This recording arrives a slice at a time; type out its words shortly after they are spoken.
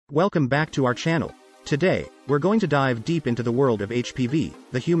Welcome back to our channel. Today, we're going to dive deep into the world of HPV,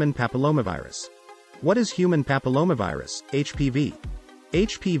 the human papillomavirus. What is human papillomavirus, HPV?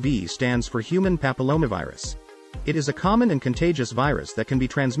 HPV stands for human papillomavirus. It is a common and contagious virus that can be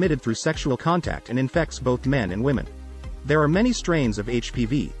transmitted through sexual contact and infects both men and women. There are many strains of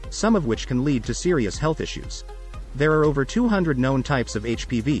HPV, some of which can lead to serious health issues. There are over 200 known types of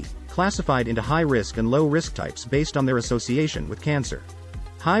HPV, classified into high-risk and low-risk types based on their association with cancer.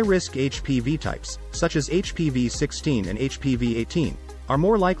 High-risk HPV types, such as HPV 16 and HPV 18, are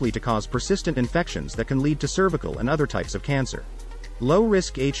more likely to cause persistent infections that can lead to cervical and other types of cancer.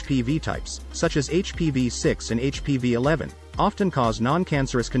 Low-risk HPV types, such as HPV 6 and HPV 11, often cause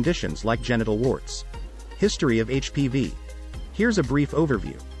non-cancerous conditions like genital warts. History of HPV. Here's a brief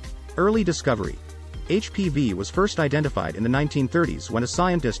overview. Early discovery. HPV was first identified in the 1930s when a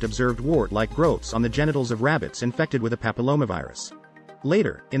scientist observed wart-like growths on the genitals of rabbits infected with a papillomavirus.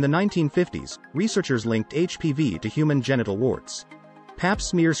 Later, in the 1950s, researchers linked HPV to human genital warts. Pap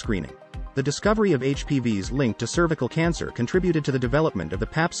smear screening. The discovery of HPV's link to cervical cancer contributed to the development of the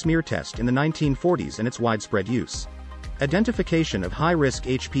Pap smear test in the 1940s and its widespread use. Identification of high-risk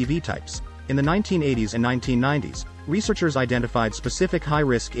HPV types. In the 1980s and 1990s, researchers identified specific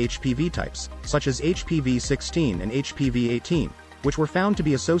high-risk HPV types, such as HPV 16 and HPV 18, which were found to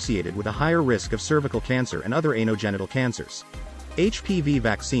be associated with a higher risk of cervical cancer and other anogenital cancers. HPV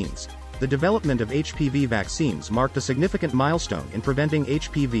vaccines. The development of HPV vaccines marked a significant milestone in preventing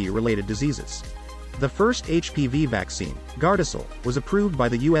HPV-related diseases. The first HPV vaccine, Gardasil, was approved by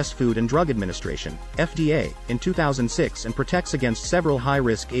the U.S. Food and Drug Administration, FDA, in 2006 and protects against several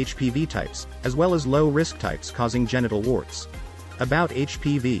high-risk HPV types, as well as low-risk types causing genital warts. About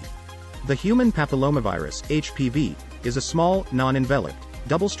HPV. The human papillomavirus, HPV, is a small, non-enveloped,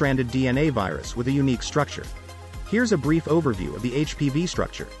 double-stranded DNA virus with a unique structure. Here's a brief overview of the HPV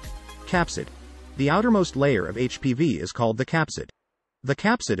structure. Capsid. The outermost layer of HPV is called the capsid. The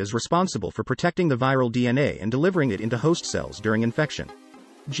capsid is responsible for protecting the viral DNA and delivering it into host cells during infection.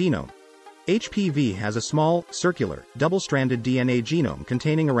 Genome. HPV has a small, circular, double-stranded DNA genome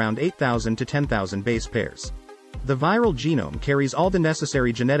containing around 8,000 to 10,000 base pairs. The viral genome carries all the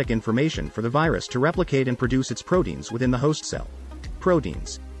necessary genetic information for the virus to replicate and produce its proteins within the host cell.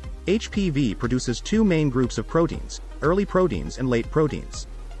 Proteins. HPV produces two main groups of proteins, early proteins and late proteins.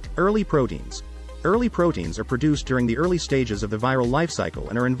 Early proteins. Early proteins are produced during the early stages of the viral life cycle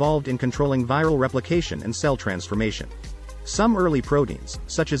and are involved in controlling viral replication and cell transformation. Some early proteins,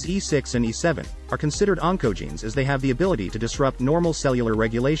 such as E6 and E7, are considered oncogenes as they have the ability to disrupt normal cellular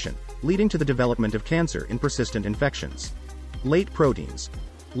regulation, leading to the development of cancer in persistent infections. Late proteins.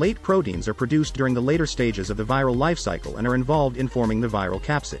 Late proteins are produced during the later stages of the viral life cycle and are involved in forming the viral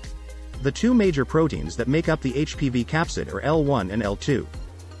capsid. The two major proteins that make up the HPV capsid are L1 and L2.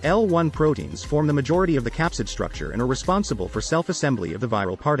 L1 proteins form the majority of the capsid structure and are responsible for self-assembly of the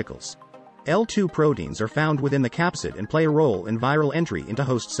viral particles. L2 proteins are found within the capsid and play a role in viral entry into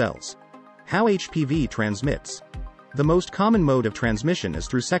host cells. How HPV transmits. The most common mode of transmission is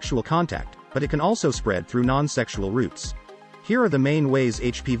through sexual contact, but it can also spread through non-sexual routes. Here are the main ways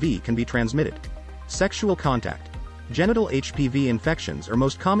HPV can be transmitted. Sexual contact. Genital HPV infections are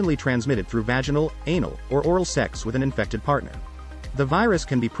most commonly transmitted through vaginal, anal, or oral sex with an infected partner. The virus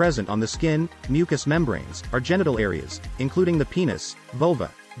can be present on the skin, mucous membranes, or genital areas, including the penis, vulva,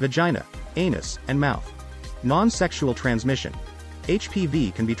 vagina, anus, and mouth. Non-sexual transmission.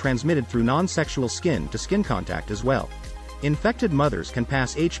 HPV can be transmitted through non-sexual skin-to-skin contact as well. Infected mothers can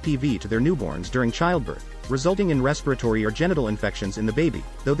pass HPV to their newborns during childbirth, resulting in respiratory or genital infections in the baby,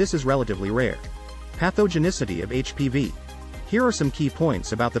 though this is relatively rare. Pathogenicity of HPV. Here are some key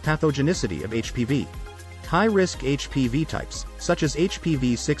points about the pathogenicity of HPV. High-risk HPV types, such as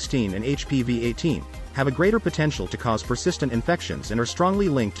HPV 16 and HPV 18, have a greater potential to cause persistent infections and are strongly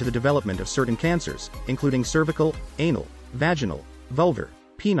linked to the development of certain cancers, including cervical, anal, vaginal, vulvar,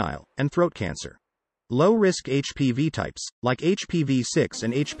 penile, and throat cancer. Low-risk HPV types, like HPV 6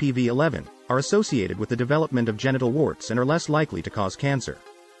 and HPV 11, are associated with the development of genital warts and are less likely to cause cancer.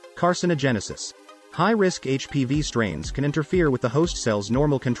 Carcinogenesis. High-risk HPV strains can interfere with the host cell's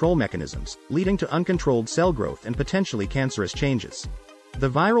normal control mechanisms, leading to uncontrolled cell growth and potentially cancerous changes. The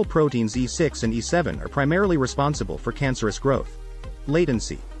viral proteins E6 and E7 are primarily responsible for cancerous growth.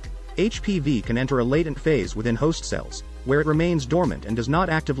 Latency. HPV can enter a latent phase within host cells, where it remains dormant and does not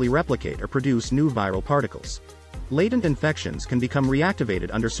actively replicate or produce new viral particles. Latent infections can become reactivated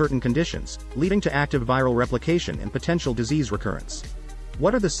under certain conditions, leading to active viral replication and potential disease recurrence.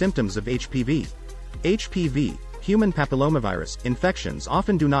 What are the symptoms of HPV? HPV, human papillomavirus, infections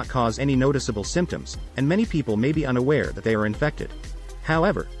often do not cause any noticeable symptoms, and many people may be unaware that they are infected.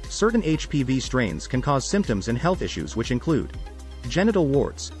 However, certain HPV strains can cause symptoms and health issues which include genital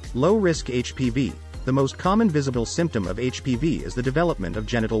warts, low-risk HPV. The most common visible symptom of HPV is the development of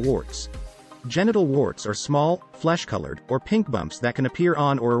genital warts. Genital warts are small, flesh-colored, or pink bumps that can appear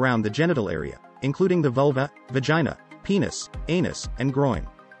on or around the genital area, including the vulva, vagina, penis, anus, and groin.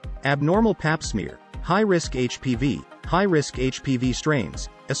 Abnormal pap smear. High-risk HPV. High-risk HPV strains,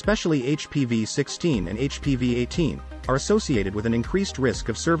 especially HPV 16 and HPV 18, are associated with an increased risk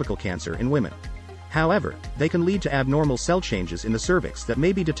of cervical cancer in women. However, they can lead to abnormal cell changes in the cervix that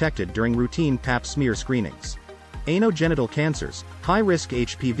may be detected during routine pap smear screenings. Anogenital cancers. High-risk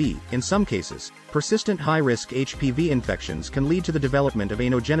HPV. In some cases, persistent high-risk HPV infections can lead to the development of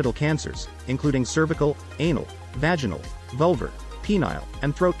anogenital cancers, including cervical, anal, vaginal, vulvar, penile,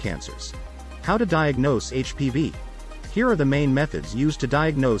 and throat cancers. How to diagnose HPV? Here are the main methods used to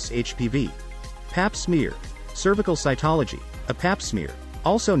diagnose HPV. Pap smear. Cervical cytology. A pap smear,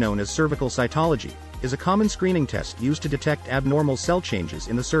 also known as cervical cytology, is a common screening test used to detect abnormal cell changes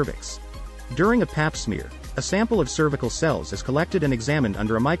in the cervix. During a pap smear, a sample of cervical cells is collected and examined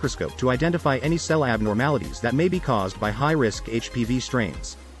under a microscope to identify any cell abnormalities that may be caused by high-risk HPV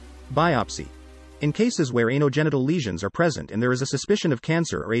strains. Biopsy. In cases where anogenital lesions are present and there is a suspicion of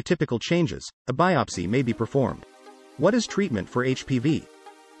cancer or atypical changes, a biopsy may be performed. What is treatment for HPV?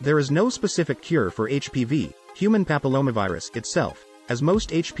 There is no specific cure for HPV, human papillomavirus, itself, as most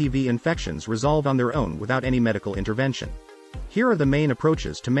HPV infections resolve on their own without any medical intervention. Here are the main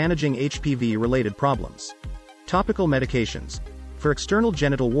approaches to managing HPV-related problems. Topical medications. For external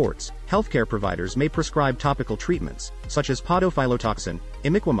genital warts, healthcare providers may prescribe topical treatments, such as podophylotoxin,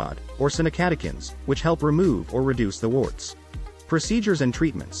 imiquimod, or sinecatechins, which help remove or reduce the warts. Procedures and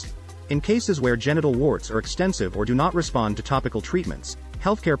treatments. In cases where genital warts are extensive or do not respond to topical treatments,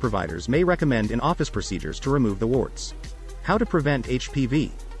 healthcare providers may recommend in-office procedures to remove the warts. How to prevent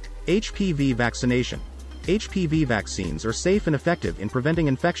HPV? HPV vaccination. HPV vaccines are safe and effective in preventing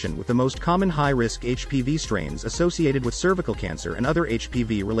infection with the most common high-risk HPV strains associated with cervical cancer and other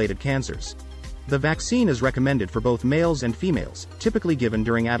HPV-related cancers. The vaccine is recommended for both males and females, typically given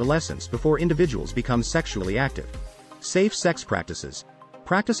during adolescence before individuals become sexually active. Safe sex practices.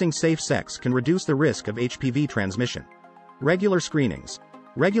 Practicing safe sex can reduce the risk of HPV transmission. Regular screenings.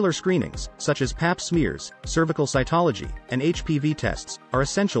 Regular screenings, such as pap smears, cervical cytology, and HPV tests, are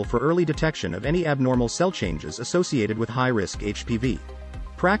essential for early detection of any abnormal cell changes associated with high-risk HPV.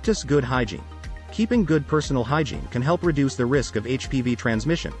 Practice good hygiene. Keeping good personal hygiene can help reduce the risk of HPV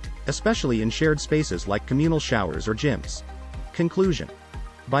transmission, especially in shared spaces like communal showers or gyms. Conclusion.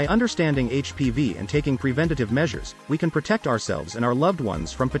 By understanding HPV and taking preventative measures, we can protect ourselves and our loved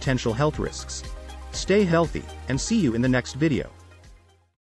ones from potential health risks. Stay healthy, and see you in the next video.